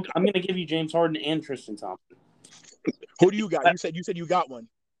I'm going to give you James Harden and Tristan Thompson. Who do you got? You said you got one.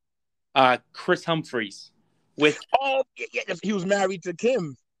 Chris Humphries. Yeah, he was married to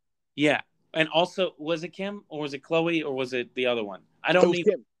Kim. Yeah, and also was it Kim or was it Chloe or was it the other one? I don't know.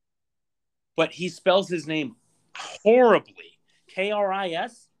 Kim. But he spells his name horribly. Kris. I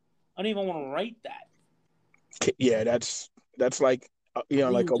don't even want to write that. Yeah, that's like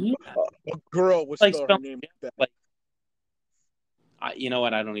like a girl would spell her name like that. You know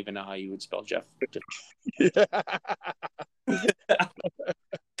what? I don't even know how you would spell Jeff.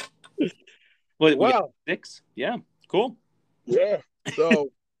 Wow. 6? Yeah, cool. Yeah. So,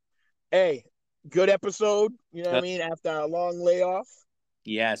 hey, good episode. You know what I mean? After a long layoff.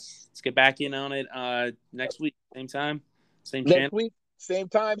 Yes. Let's get back in on it next week. Same time, same channel. Next week, same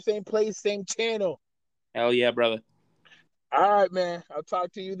time, same place, same channel. Hell yeah, brother. All right, man. I'll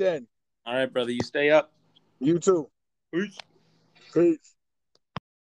talk to you then. All right, brother. You stay up. You too. Peace. Peace.